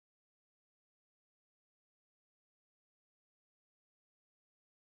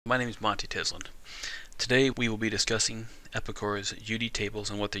my name is Monty Tisland. Today we will be discussing Epicor's UD tables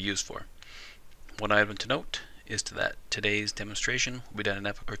and what they're used for. One item to note is that today's demonstration will be done in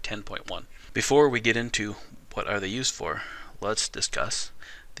Epicor 10.1. Before we get into what are they used for, let's discuss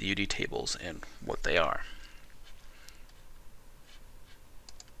the UD tables and what they are.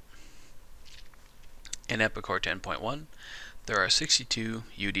 In Epicor 10.1, there are 62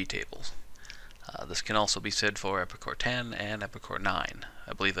 UD tables. This can also be said for Epicor 10 and Epicor 9.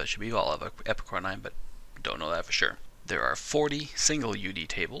 I believe that should be all of Epicor 9, but don't know that for sure. There are 40 single UD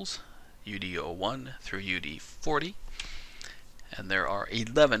tables, UD01 through UD40, and there are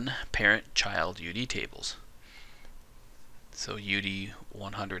 11 parent-child UD tables. So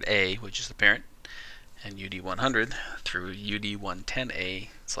UD100A, which is the parent, and UD100 through UD110A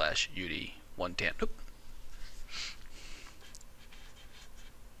 / UD110. Oop.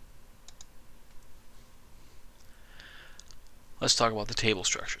 Let's talk about the table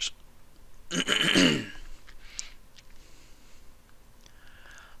structures.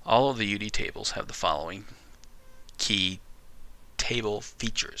 All of the UD tables have the following key table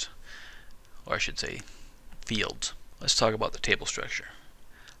features, or I should say fields. Let's talk about the table structure.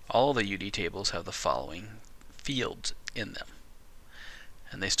 All of the UD tables have the following fields in them.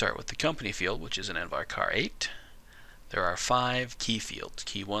 And they start with the company field, which is an nvarchar 8. There are 5 key fields,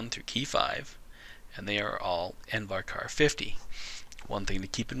 key 1 through key 5, and they are all nvarchar 50. One thing to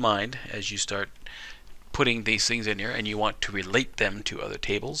keep in mind as you start putting these things in here and you want to relate them to other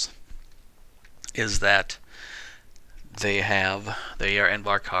tables is that they are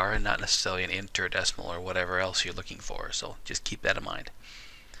nvarchar and not necessarily an int or decimal or whatever else you're looking for, so just keep that in mind.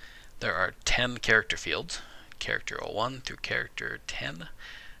 There are 10 character fields, character 01 through character 10.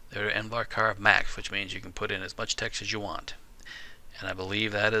 They're nvarchar max, which means you can put in as much text as you want. And I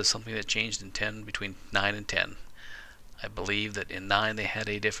believe that is something that changed in 10 between 9 and 10. I believe that in 9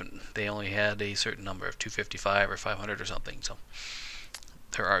 they only had a certain number of 255 or 500 or something. So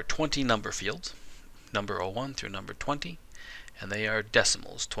there are 20 number fields, number 01 through number 20, and they are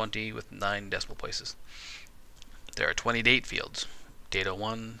decimals, 20 with 9 decimal places. There are 20 date fields, date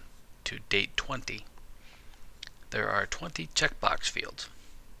 01 to date 20. There are 20 checkbox fields,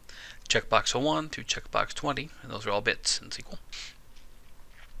 checkbox 01 through checkbox 20, and those are all bits in SQL.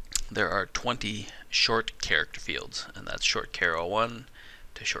 There are 20 short character fields, and that's short char 01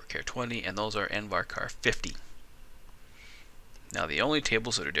 to short char 20, and those are nvarchar 50. Now the only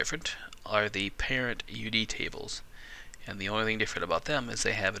tables that are different are the parent UD tables, and the only thing different about them is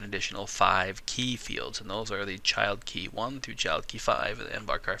they have an additional 5 key fields, and those are the child key 1 through child key 5 and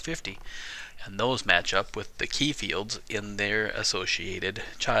nvarchar 50, and those match up with the key fields in their associated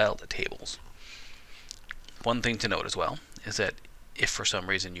child tables. One thing to note as well is that if for some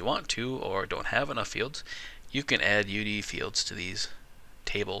reason you want to or don't have enough fields, you can add UD fields to these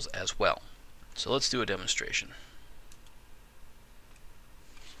tables as well. So let's do a demonstration.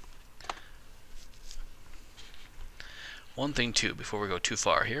 One thing too, before we go too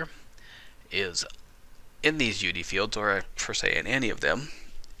far here, is in these UD fields, or per se in any of them,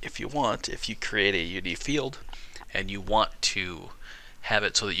 if you create a UD field and you want to have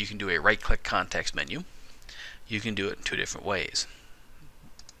it so that you can do a right-click context menu, you can do it in 2 different ways.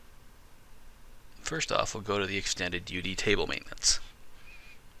 First off, we'll go to the extended UD table maintenance.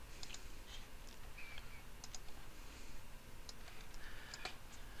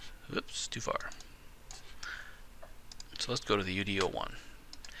 Oops, too far. So let's go to the UD01.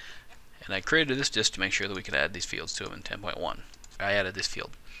 And I created this just to make sure that we could add these fields to them in 10.1. I added this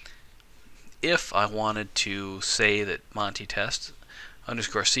field. If I wanted to say that Monty test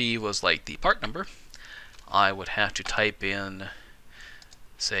 _C was like the part number, I would have to type in,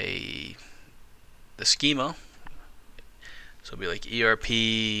 say, the schema. So it'd be like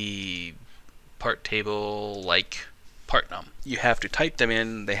ERP part table like part num. You have to type them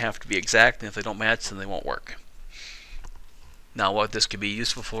in, they have to be exact, and if they don't match, then they won't work. Now what this could be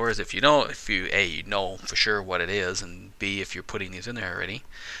useful for is if you know for sure what it is, and B, if you're putting these in there already.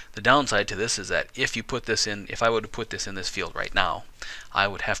 The downside to this is that if I would have put this in this field right now, I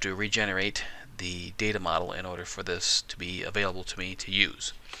would have to regenerate the data model in order for this to be available to me to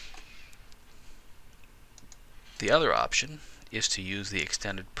use. The other option is to use the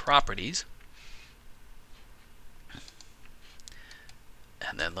extended properties,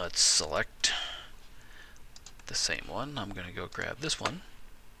 and then let's select the same one. I'm going to go grab this one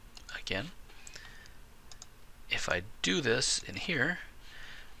again. If I do this in here,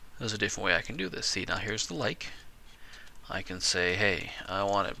 there's a different way I can do this. See, now here's the like. I can say, hey, I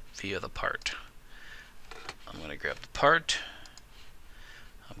want it via the part. I'm going to grab the part.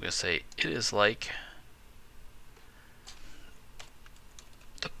 I'm going to say it is like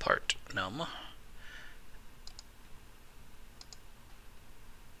the part part num.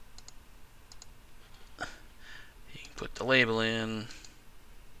 You can put the label in,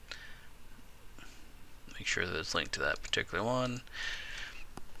 make sure that it's linked to that particular one,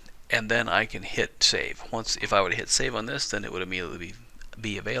 and then I can hit save. If I were to hit save on this, then it would immediately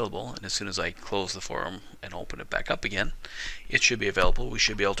be available, and as soon as I close the form and open it back up again, it should be available. We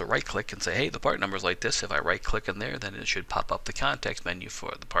should be able to right click and say, hey, the part number is like this. If I right click in there, then it should pop up the context menu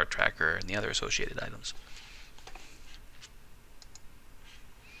for the part tracker and the other associated items.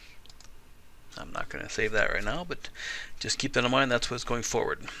 I'm not going to save that right now, but just keep that in mind. That's what's going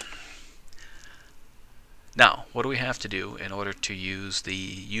forward. Now, what do we have to do in order to use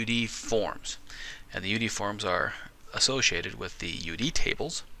the UD forms? And the UD forms are associated with the UD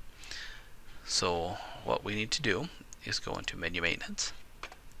tables. So what we need to do is go into menu maintenance,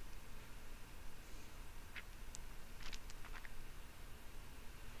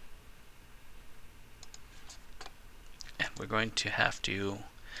 and we're going to have to,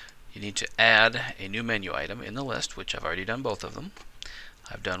 you need to add a new menu item in the list, which I've already done both of them.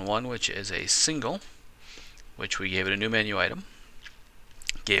 I've done one which is a single, which we gave it a new menu item,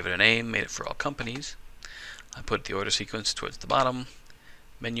 gave it a name, made it for all companies. I put the order sequence towards the bottom,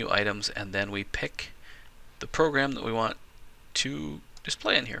 menu items, and then we pick the program that we want to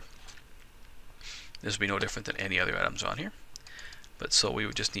display in here. This would be no different than any other items on here. But so we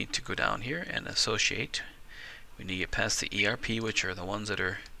would just need to go down here and associate. We need to get past the ERP, which are the ones that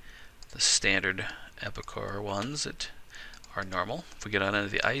are the standard Epicor ones that are normal. If we get on into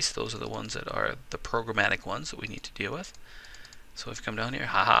the ICE, those are the ones that are the programmatic ones that we need to deal with. So if we come down here,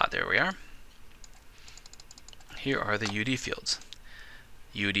 haha, there we are. Here are the UD fields.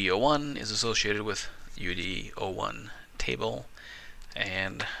 UD01 is associated with UD01 table,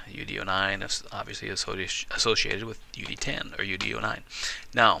 and UD09 is obviously associated with UD10 or UD09.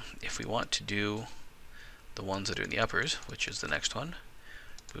 Now, if we want to do the ones that are in the uppers, which is the next one,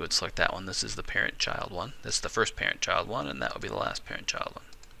 we would select that one. This is the parent-child one. This is the first parent-child one, and that would be the last parent-child one.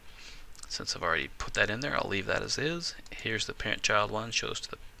 Since I've already put that in there, I'll leave that as is. Here's the parent-child one, shows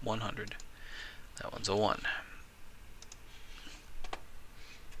to the 100. That one's a 1.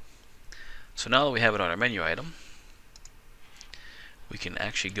 So now that we have it on our menu item, we can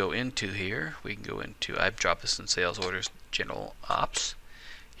actually go into here. We can go into, I've dropped this in sales orders, general ops.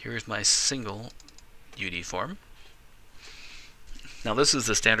 Here's my single UD form. Now this is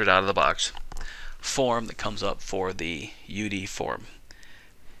the standard out of the box form that comes up for the UD form.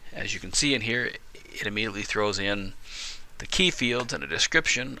 As you can see in here, it immediately throws in the key fields and a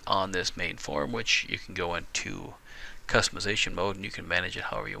description on this main form, which you can go into customization mode and you can manage it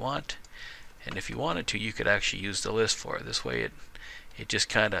however you want. And if you wanted to, you could actually use the list for it. This way it just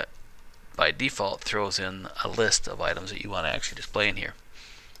kind of by default throws in a list of items that you want to actually display in here.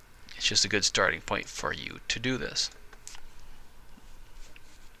 It's just a good starting point for you to do this.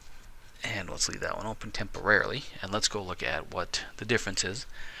 And let's leave that one open temporarily, and let's go look at what the difference is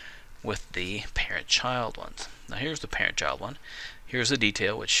with the parent-child ones. Now here's the parent-child one. Here's the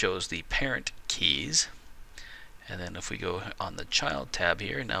detail which shows the parent keys, and then if we go on the child tab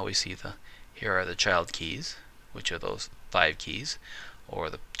here, now we see here are the child keys, which are those 5 keys, or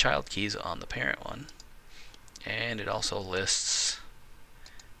the child keys on the parent one. And it also lists,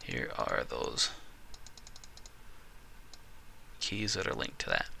 here are those keys that are linked to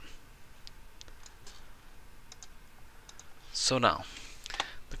that. So now,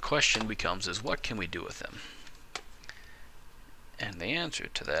 the question becomes is what can we do with them? And the answer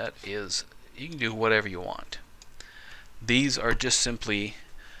to that is you can do whatever you want. These are just simply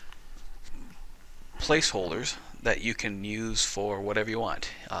placeholders that you can use for whatever you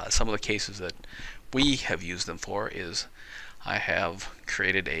want. Some of the cases that we have used them for is I have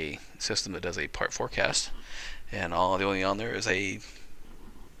created a system that does a part forecast, and the only on there is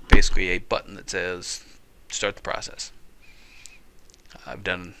basically a button that says start the process.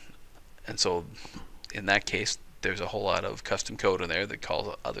 And so in that case there's a whole lot of custom code in there that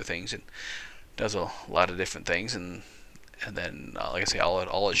calls other things and does a lot of different things, and then like I say,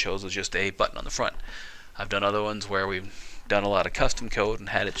 all it shows is just a button on the front. I've done other ones where we've done a lot of custom code and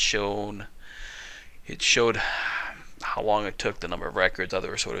had it showed how long it took, the number of records,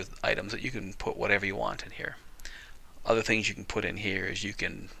 other sort of items that you can put whatever you want in here. Other things you can put in here is you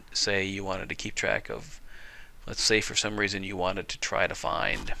can say you wanted to keep track of, let's say for some reason you wanted to try to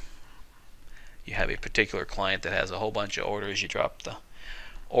find, you have a particular client that has a whole bunch of orders, you drop the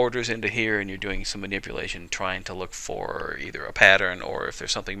orders into here and you're doing some manipulation trying to look for either a pattern or if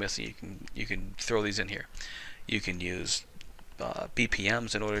there's something missing, you can throw these in here. You can use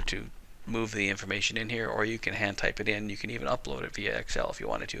BPMs in order to move the information in here, or you can hand type it in. You can even upload it via Excel if you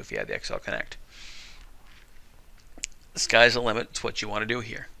wanted to, if you had the Excel Connect. The sky's the limit. It's what you want to do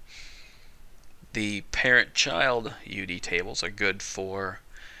here. The parent-child UD tables are good for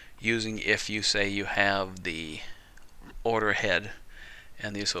using if you say you have the order head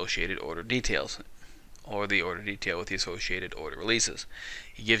and the associated order details, or the order detail with the associated order releases.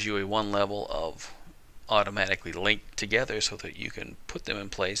 It gives you a one level of automatically linked together so that you can put them in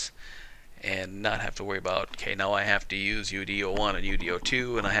place and not have to worry about, okay, now I have to use UD01 and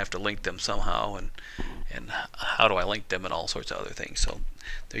UD02 and I have to link them somehow, and how do I link them, and all sorts of other things. So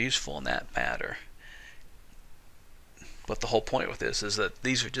they're useful in that matter. But the whole point with this is that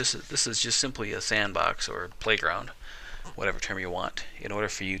this is just simply a sandbox or playground, whatever term you want, in order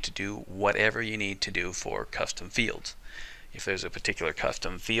for you to do whatever you need to do for custom fields. If there's a particular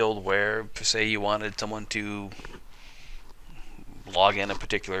custom field where, say, you wanted someone to log in a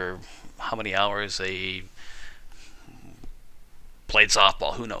particular how many hours they played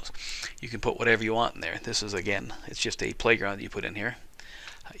softball, who knows. You can put whatever you want in there. This is, again, it's just a playground that you put in here.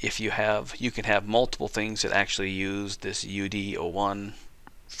 If you can have multiple things that actually use this UD01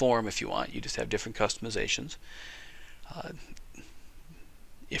 form if you want. You just have different customizations.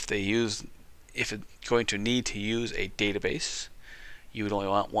 If it's going to need to use a database, you would only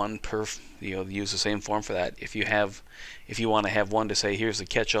want one per, use the same form for that. If you want to have one to say, here's the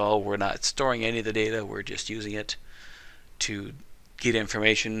catch-all, we're not storing any of the data, we're just using it to get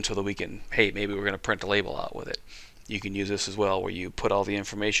information so that we can, hey, maybe we're going to print a label out with it. You can use this as well, where you put all the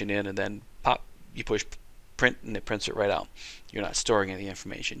information in and then pop, you push print and it prints it right out. You're not storing any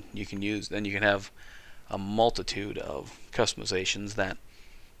information. Then you can have a multitude of customizations that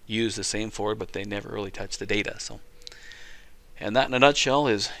use the same form, but they never really touch the data. And that in a nutshell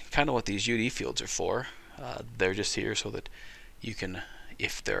is kind of what these UD fields are for. They're just here so that you can,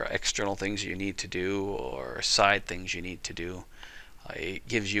 if there are external things you need to do or side things you need to do, it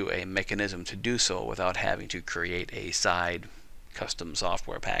gives you a mechanism to do so without having to create a side custom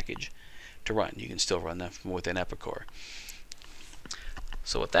software package to run. You can still run them from within Epicor.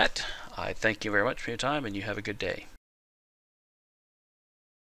 So with that, I thank you very much for your time, and you have a good day.